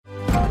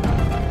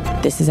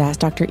This is Ask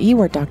Dr. E,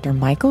 where Dr.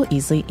 Michael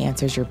Easley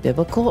answers your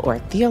biblical or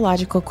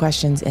theological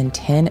questions in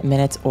 10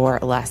 minutes or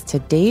less.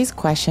 Today's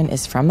question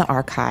is from the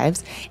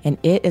archives, and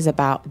it is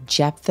about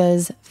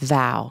Jephthah's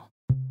vow.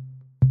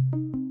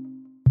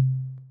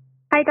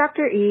 Hi,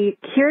 Dr. E.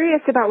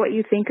 Curious about what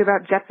you think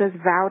about Jephthah's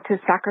vow to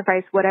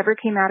sacrifice whatever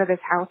came out of his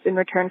house in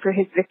return for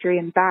his victory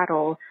in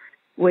battle,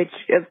 which,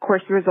 of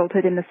course,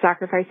 resulted in the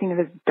sacrificing of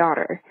his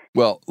daughter.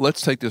 Well,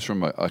 let's take this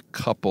from a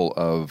couple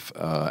of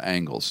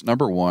angles.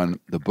 Number one,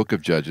 the book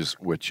of Judges,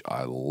 which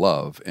I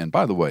love. And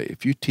by the way,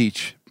 if you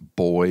teach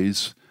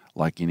boys,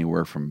 like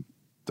anywhere from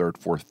 3rd,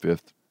 4th,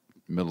 5th,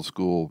 middle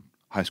school,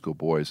 high school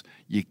boys,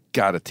 you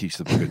got to teach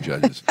the book of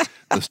Judges.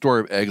 The story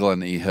of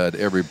Eglon and Ehud,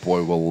 every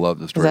boy will love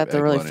the story of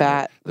Eglon. Is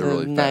that the really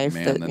fat, the really knife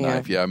fat man, the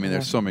knife. Yeah, I mean,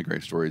 there's so many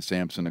great stories.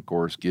 Samson, of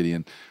course,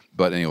 Gideon.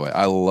 But anyway,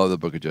 I love the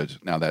book of Judges.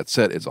 Now, that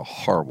said, it's a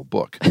horrible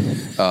book.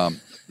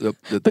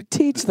 But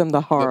teach them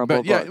the horrible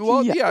book. Yeah,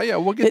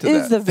 we'll get to that. It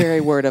is the very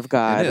word of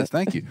God. It is,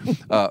 thank you.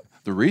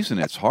 The reason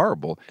it's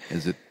horrible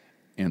is that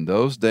in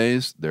those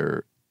days,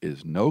 there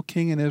is no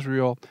king in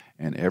Israel,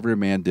 and every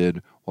man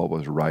did what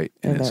was right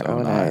in his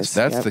own eyes.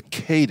 That's the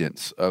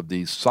cadence of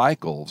these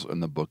cycles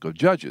in the book of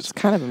Judges. It's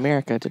kind of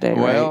America today,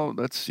 right? Well,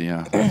 that's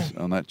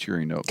on that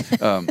cheery note.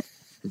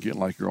 Getting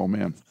like your old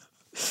man.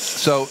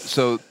 So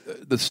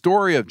the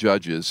story of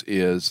Judges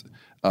is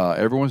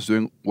everyone's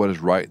doing what is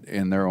right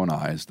in their own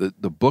eyes. The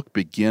book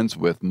begins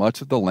with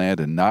much of the land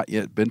had not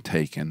yet been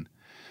taken,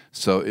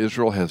 so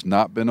Israel has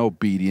not been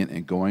obedient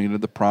in going into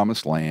the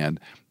promised land.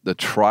 The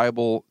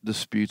tribal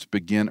disputes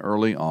begin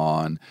early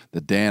on.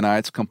 The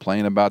Danites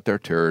complain about their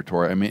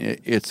territory. I mean,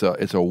 it's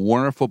a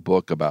wonderful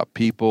book about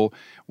people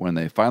when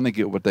they finally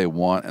get what they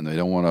want and they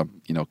don't want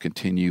to,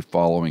 continue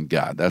following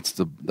God. That's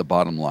the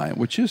bottom line,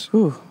 which is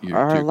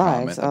our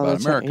lives about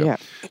America. Yeah.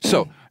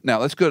 So now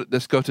let's go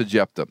to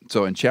Jephthah.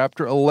 So in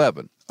chapter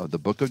 11 of the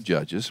book of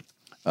Judges,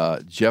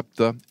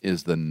 Jephthah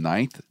is the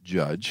 9th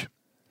judge.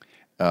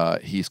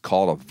 He's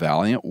called a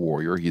valiant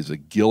warrior. He's a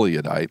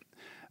Gileadite,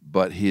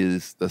 but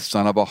he's the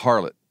son of a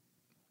harlot.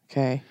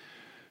 Okay.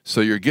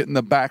 So you're getting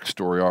the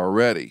backstory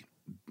already.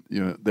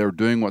 They're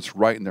doing what's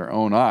right in their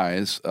own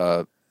eyes.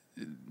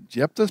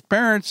 Jephthah's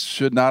parents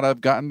should not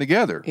have gotten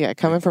together. Yeah,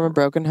 coming from a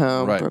broken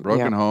home. Right,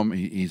 broken home.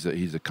 He's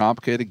a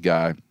complicated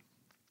guy.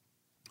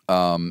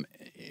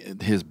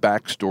 His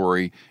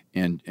backstory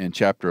in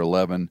chapter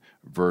 11,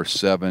 verse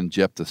 7,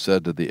 Jephthah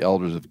said to the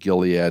elders of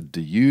Gilead,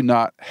 "Do you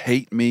not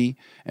hate me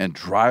and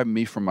drive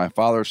me from my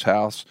father's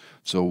house?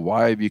 So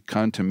why have you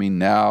come to me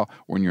now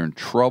when you're in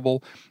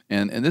trouble?"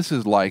 And this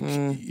is like,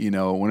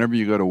 whenever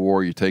you go to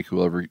war, you take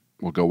whoever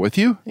will go with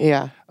you.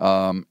 Yeah.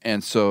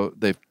 And so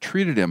they've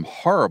treated him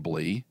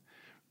horribly,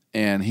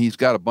 and he's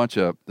got a bunch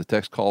of, the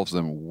text calls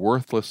them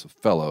worthless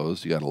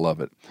fellows, you got to love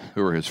it,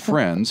 who are his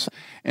friends.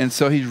 And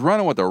so he's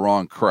running with the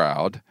wrong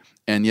crowd,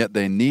 and yet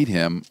they need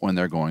him when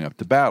they're going up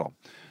to battle.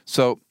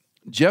 So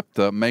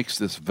Jephthah makes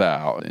this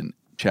vow in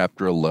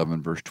chapter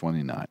 11, verse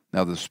 29.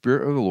 Now the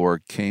Spirit of the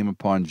Lord came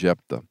upon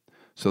Jephthah,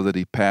 so that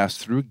he passed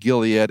through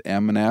Gilead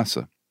and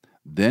Manasseh.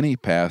 Then he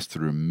passed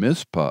through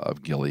Mizpah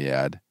of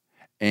Gilead,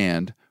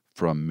 and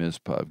from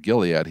Mizpah of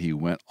Gilead he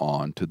went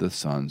on to the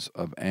sons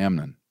of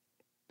Ammon.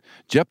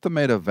 Jephthah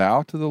made a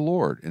vow to the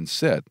Lord and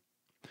said,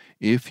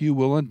 "If you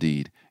will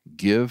indeed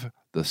give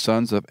the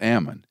sons of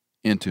Ammon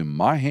into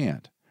my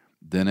hand,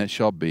 then it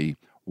shall be,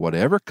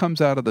 whatever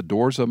comes out of the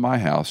doors of my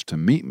house to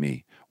meet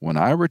me when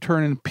I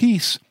return in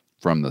peace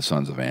from the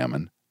sons of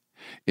Ammon,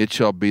 it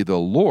shall be the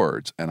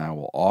Lord's, and I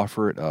will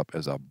offer it up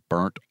as a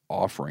burnt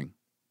offering."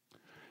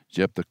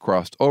 Jephthah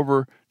crossed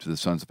over to the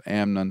sons of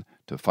Ammon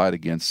to fight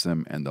against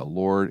them, and the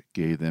Lord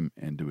gave them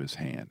into his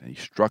hand. And he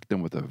struck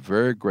them with a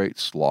very great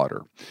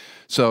slaughter.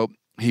 So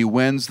he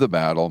wins the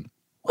battle.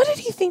 What did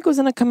he think was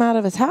going to come out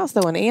of his house,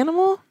 though? An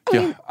animal?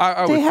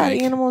 I would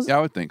think. Animals. Yeah,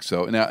 I would think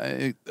so. Now,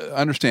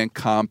 understand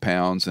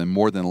compounds, and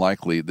more than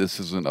likely, this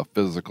isn't a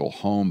physical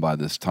home by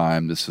this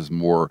time. This is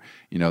more,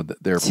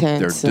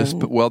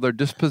 they're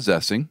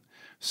dispossessing.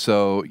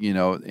 So,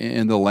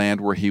 in the land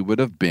where he would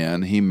have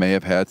been, he may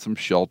have had some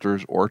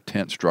shelters or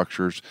tent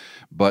structures,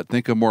 but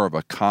think of more of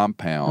a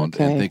compound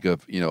and think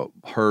of,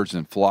 herds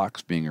and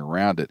flocks being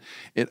around it.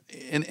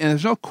 And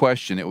there's no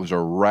question it was a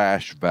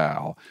rash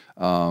vow.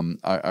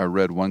 I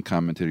read one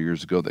commentator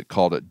years ago that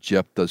called it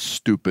Jephthah's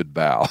stupid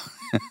vow.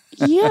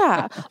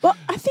 Yeah. Well,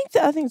 I think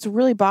the other thing that's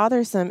really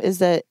bothersome is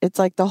that it's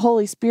like the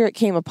Holy Spirit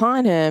came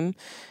upon him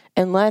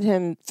and led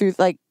him through,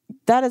 like,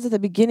 that is at the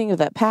beginning of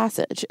that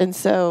passage. And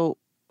so,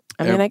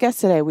 I guess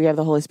today we have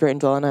the Holy Spirit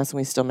indwelling us and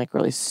we still make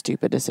really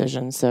stupid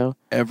decisions. So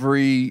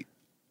every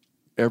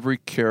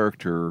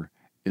character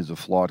is a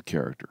flawed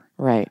character.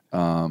 Right.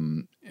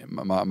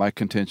 My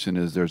contention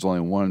is there's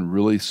only one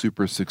really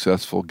super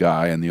successful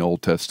guy in the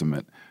Old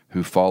Testament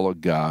who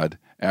followed God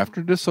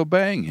after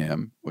disobeying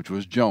him, which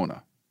was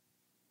Jonah.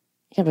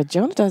 Yeah, but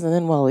Jonah doesn't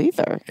end well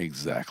either.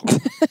 Exactly.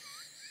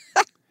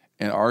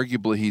 And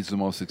arguably, he's the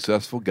most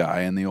successful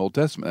guy in the Old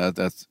Testament.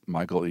 That's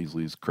Michael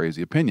Easley's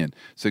crazy opinion.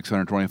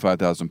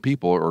 625,000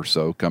 people or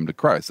so come to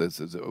Christ.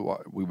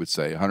 We would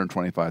say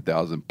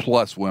 125,000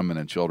 plus women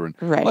and children.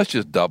 Right. Let's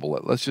just double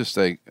it. Let's just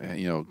say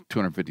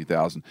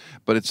 250,000.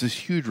 But it's this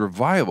huge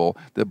revival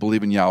that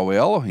believe in Yahweh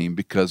Elohim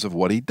because of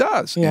what he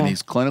does. Yeah. And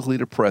he's clinically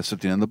depressed at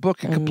the end of the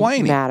book and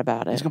complaining. Mad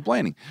about it. He's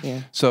complaining.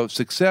 Yeah. So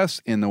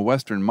success in the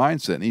Western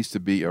mindset needs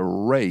to be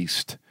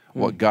erased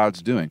what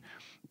God's doing.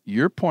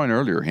 Your point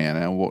earlier,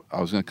 Hannah, and I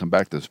was going to come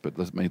back to this, but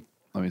let me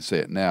say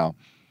it now.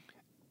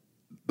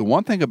 The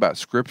one thing about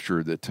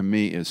Scripture that to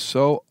me is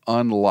so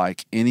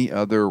unlike any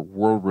other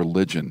world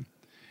religion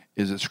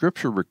is that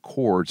Scripture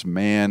records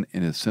man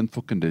in his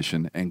sinful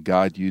condition, and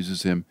God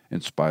uses him in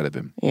spite of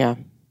him. Yeah.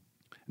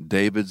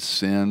 David's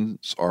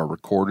sins are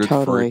recorded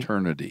for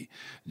eternity.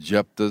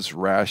 Jephthah's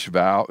rash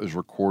vow is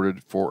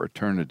recorded for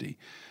eternity.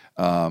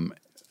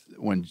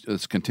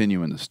 Let's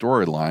continue in the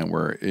storyline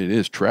where it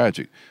is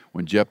tragic.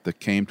 When Jephthah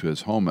came to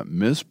his home at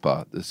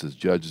Mizpah, this is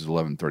Judges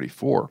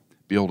 11:34,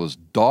 behold, his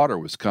daughter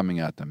was coming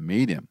out to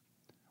meet him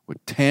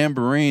with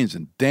tambourines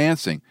and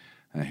dancing.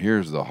 And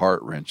here's the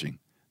heart-wrenching.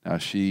 Now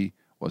she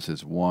was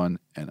his one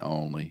and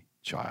only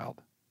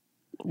child.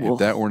 If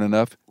that weren't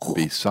enough,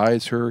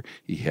 besides her,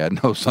 he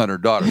had no son or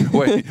daughter.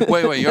 Wait, you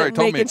already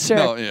told me.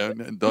 Sure.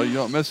 No, you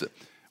don't miss it.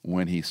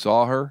 When he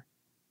saw her,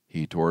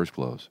 he tore his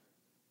clothes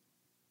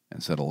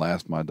and said,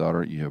 alas, my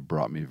daughter, you have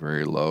brought me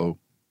very low,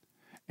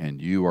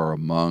 and you are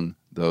among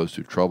those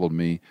who troubled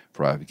me,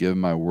 for I have given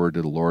my word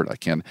to the Lord. I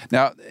can't.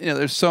 Now,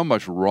 there's so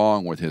much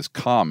wrong with his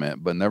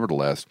comment, but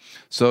nevertheless.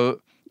 So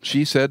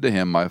she said to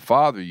him, my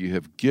father, you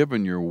have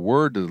given your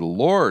word to the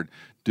Lord.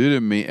 Do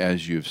to me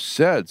as you've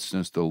said,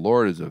 since the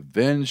Lord has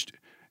avenged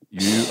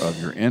you of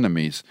your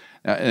enemies.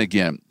 Now, and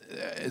again,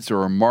 it's a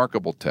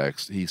remarkable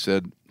text. She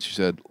said,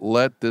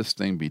 let this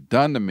thing be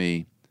done to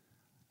me.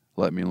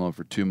 Let me alone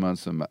for 2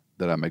 months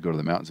that I may go to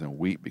the mountains and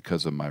weep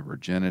because of my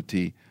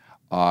virginity.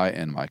 I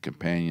and my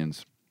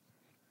companions.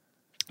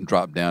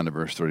 Drop down to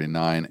verse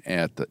 39.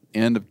 At the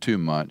end of 2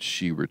 months,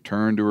 she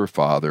returned to her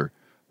father,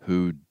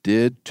 who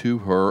did to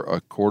her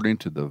according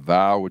to the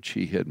vow which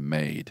he had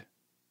made.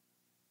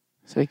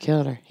 So he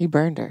killed her. He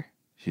burned her.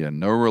 She had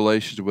no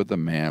relations with the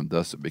man,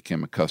 thus it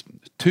became a custom.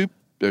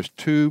 There's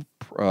two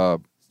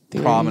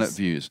prominent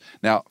views.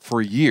 Now,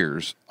 for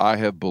years, I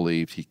have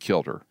believed he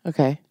killed her.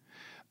 Okay.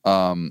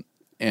 And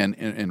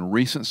in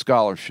recent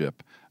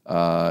scholarship,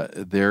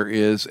 there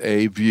is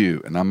a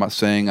view, and I'm not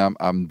saying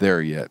I'm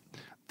there yet,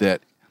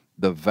 that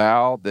the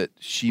vow that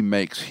she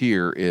makes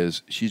here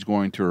is she's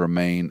going to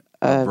remain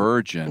a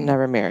virgin,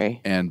 never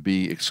marry, and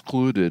be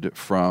excluded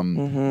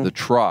from the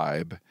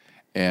tribe.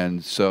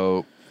 And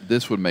so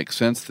this would make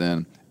sense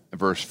then.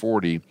 Verse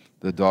 40,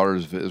 the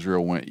daughters of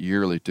Israel went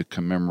yearly to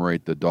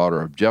commemorate the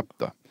daughter of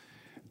Jephthah.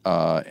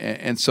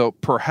 And so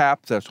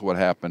perhaps that's what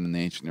happened in the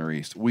ancient Near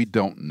East. We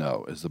don't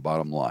know, is the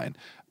bottom line.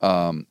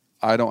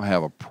 I don't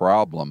have a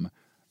problem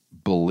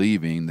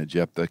believing that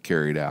Jephthah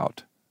carried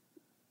out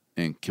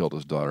and killed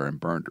his daughter and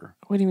burned her.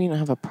 What do you mean you don't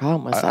have a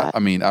problem with that? I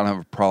mean, I don't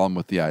have a problem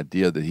with the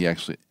idea that he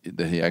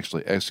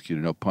actually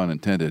executed, no pun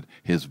intended,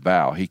 his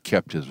vow. He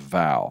kept his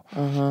vow.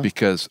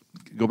 Because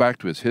go back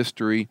to his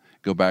history,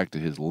 go back to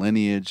his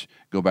lineage,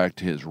 go back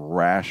to his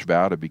rash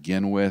vow to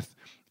begin with,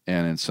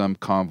 and in some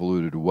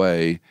convoluted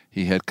way,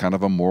 he had kind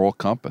of a moral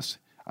compass.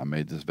 I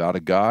made this vow to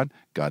God.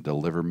 God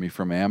delivered me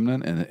from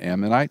Ammon and the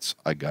Ammonites.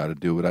 I got to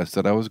do what I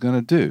said I was going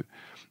to do.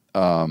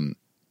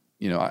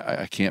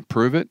 I can't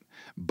prove it,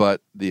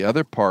 but the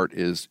other part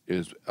is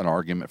an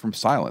argument from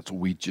silence.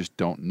 We just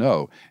don't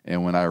know.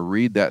 And when I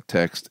read that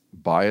text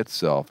by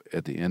itself,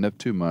 at the end of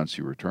 2 months,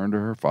 she returned to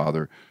her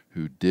father,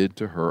 who did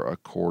to her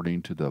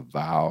according to the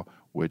vow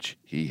which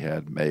he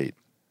had made.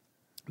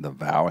 The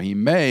vow he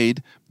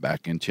made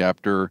back in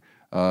chapter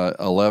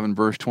 11,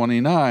 verse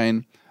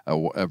 29,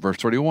 verse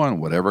 31,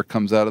 whatever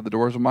comes out of the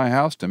doors of my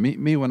house to meet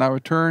me when I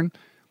return,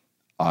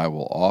 I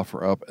will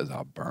offer up as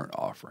a burnt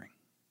offering.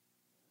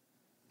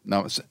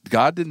 Now,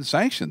 God didn't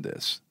sanction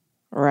this.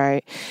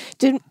 Right.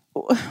 Did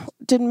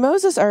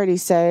Moses already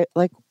say,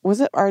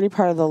 was it already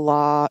part of the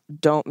law,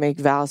 don't make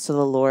vows to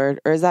the Lord?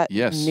 Or is that...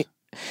 Yes.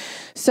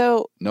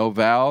 So... No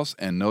vows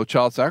and no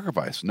child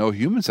sacrifice, no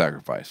human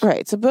sacrifice.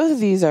 Right. So both of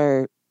these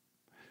are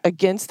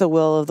against the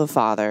will of the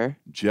Father.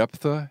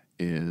 Jephthah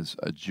is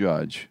a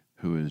judge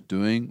who is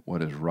doing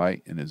what is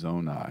right in his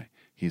own eye.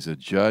 He's a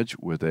judge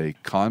with a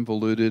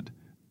convoluted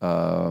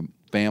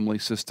family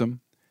system.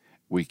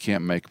 We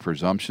can't make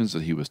presumptions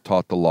that he was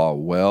taught the law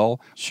well.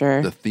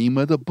 Sure. The theme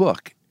of the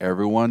book,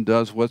 everyone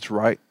does what's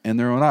right in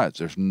their own eyes.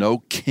 There's no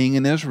king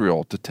in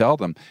Israel to tell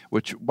them,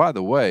 which, by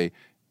the way,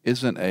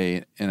 isn't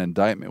an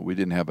indictment. We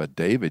didn't have a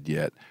David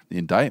yet. The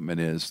indictment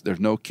is there's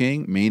no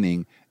king,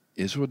 meaning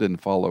Israel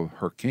didn't follow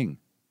her king.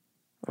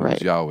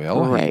 Right. Yahweh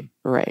Elohim.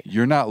 Right.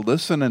 You're not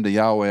listening to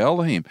Yahweh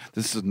Elohim.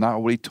 This is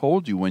not what he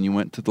told you when you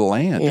went to the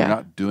land. Yeah. You're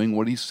not doing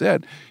what he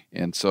said.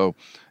 And so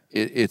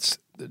it's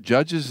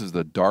Judges is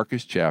the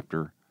darkest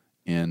chapter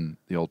in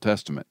the Old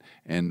Testament.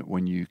 And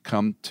when you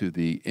come to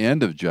the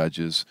end of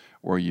Judges,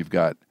 where you've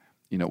got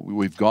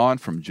we've gone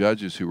from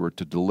judges who were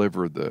to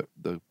deliver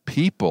the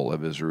people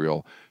of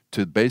Israel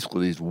to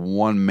basically these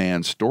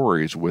one-man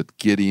stories with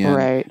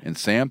Gideon and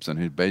Samson,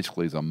 who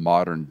basically is a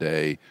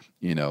modern-day,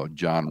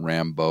 John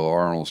Rambo,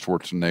 Arnold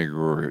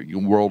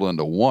Schwarzenegger, world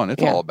into one.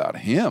 It's all about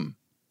him.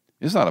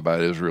 It's not about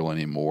Israel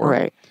anymore.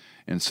 Right.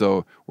 And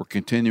so we're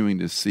continuing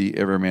to see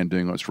every man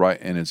doing what's right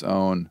in his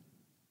own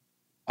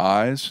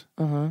eyes.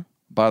 Uh-huh.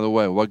 By the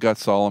way, what got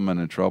Solomon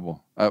in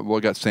trouble?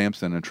 What got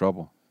Samson in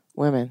trouble?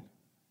 Women.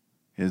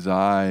 His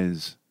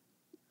eyes.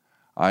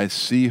 I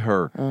see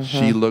her.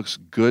 She looks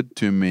good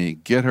to me.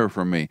 Get her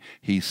from me.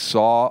 He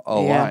saw a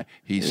lie.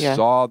 He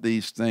saw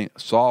these things.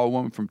 Saw a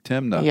woman from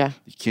Timnah. Yeah.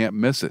 You can't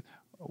miss it.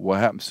 What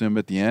happens to him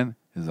at the end?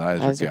 His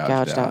eyes are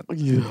gouged out.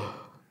 Yeah.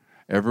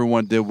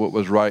 Everyone did what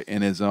was right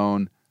in his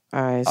own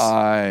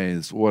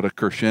eyes. What a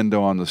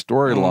crescendo on the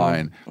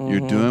storyline.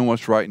 You're doing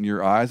what's right in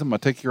your eyes. I'm going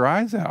to take your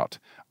eyes out.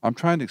 I'm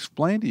trying to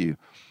explain to you.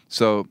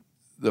 So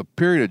the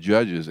period of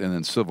Judges and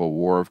then Civil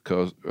War,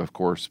 of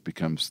course,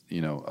 becomes,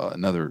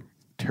 another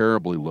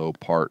terribly low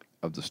part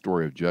of the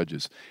story of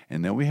Judges.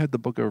 And then we had the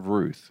book of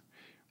Ruth,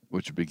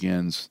 which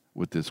begins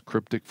with this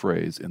cryptic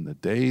phrase, in the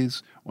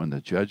days when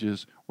the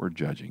judges were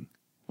judging,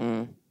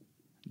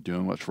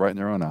 doing what's right in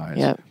their own eyes.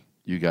 Yep.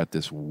 You got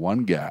this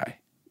one guy,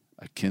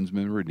 a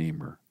kinsman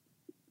redeemer,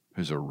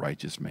 who's a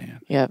righteous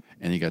man. Yep.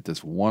 And you got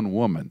this one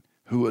woman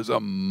who is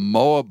a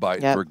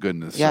Moabite, for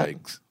goodness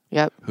sakes,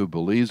 who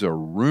believes a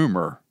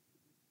rumor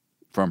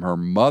from her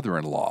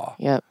mother-in-law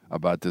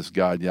about this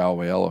God,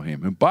 Yahweh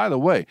Elohim, who, by the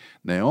way,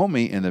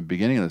 Naomi, in the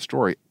beginning of the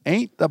story,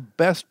 ain't the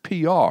best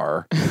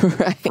PR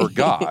for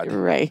God.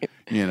 Right.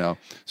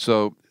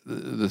 So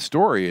the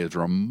story is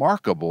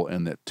remarkable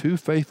in that two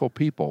faithful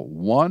people,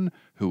 one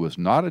who was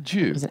not a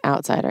Jew, was an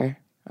outsider,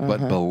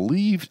 but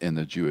believed in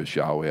the Jewish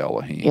Yahweh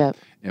Elohim,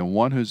 and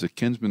one who's a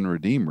kinsman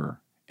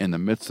redeemer in the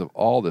midst of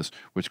all this,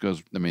 which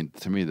goes, to me,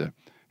 the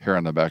hair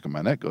on the back of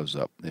my neck goes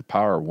up. The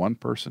power of one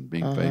person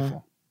being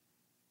faithful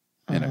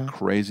in a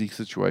crazy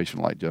situation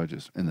like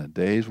Judges, in the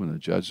days when the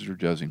judges are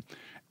judging.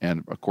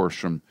 And, of course,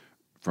 from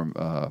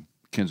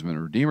kinsman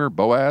redeemer,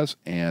 Boaz,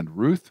 and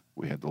Ruth,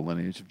 we had the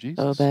lineage of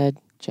Jesus. Obed,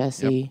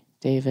 Jesse,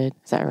 David.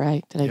 Is that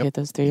right? Did I get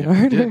those three in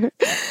order?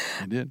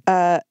 You did.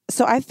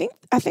 So I think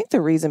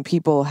the reason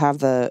people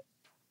have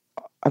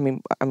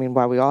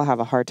why we all have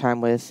a hard time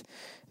with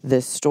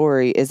this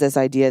story is this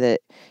idea that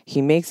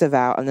he makes a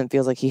vow and then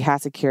feels like he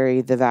has to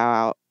carry the vow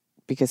out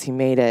because he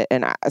made it.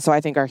 And so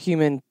I think our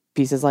human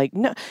piece is like,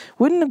 no,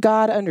 wouldn't have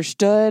God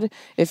understood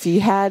if he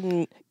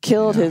hadn't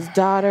killed his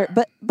daughter?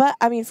 But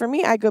I mean, for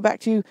me, I go back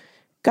to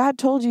God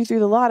told you through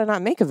the law to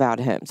not make a vow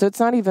to him. So it's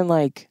not even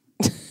like,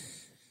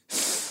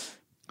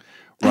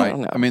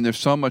 right. I mean, there's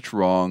so much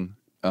wrong.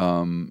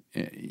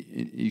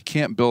 You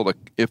can't build a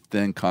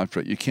if-then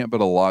construct. You can't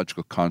build a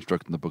logical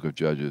construct in the book of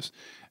Judges.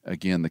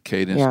 Again, the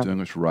cadence doing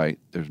what's right.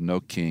 There's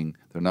no king.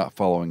 They're not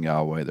following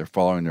Yahweh. They're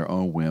following their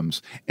own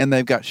whims. And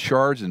they've got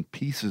shards and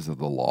pieces of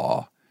the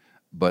law,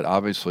 but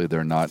obviously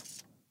they're not,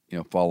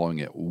 following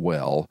it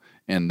well.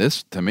 And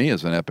this, to me,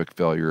 is an epic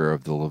failure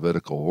of the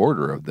Levitical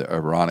order, of the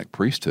Aaronic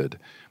priesthood,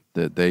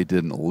 that they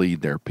didn't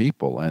lead their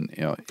people. And,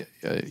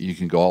 you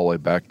can go all the way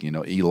back,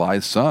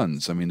 Eli's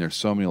sons. I mean, there's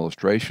so many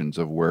illustrations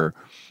of where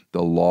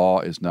the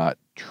law is not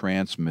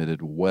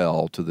transmitted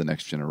well to the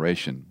next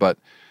generation. But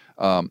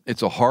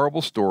it's a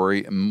horrible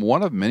story, and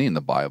one of many in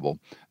the Bible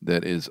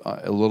that is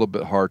a little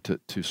bit hard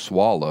to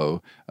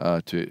swallow,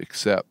 to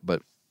accept.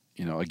 But,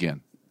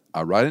 again,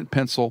 I write it in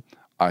pencil.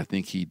 I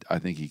think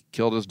he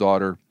killed his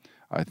daughter.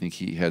 I think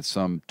he had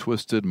some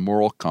twisted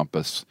moral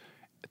compass.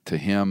 To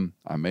him,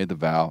 I made the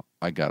vow.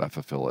 I got to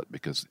fulfill it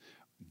because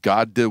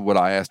God did what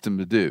I asked him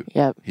to do.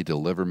 Yep. He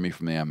delivered me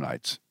from the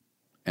Ammonites,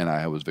 and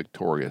I was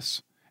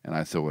victorious. And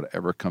I said,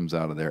 whatever comes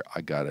out of there,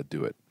 I got to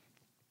do it.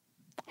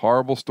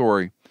 Horrible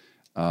story,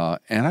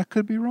 and I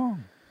could be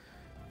wrong.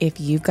 If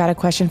you've got a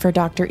question for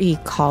Dr. E,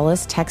 call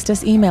us, text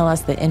us, email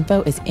us. The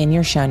info is in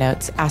your show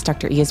notes. Ask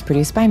Dr. E is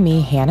produced by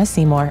me, Hannah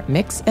Seymour,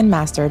 mixed and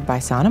mastered by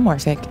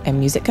Sonomorphic, and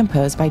music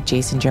composed by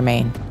Jason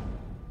Germain.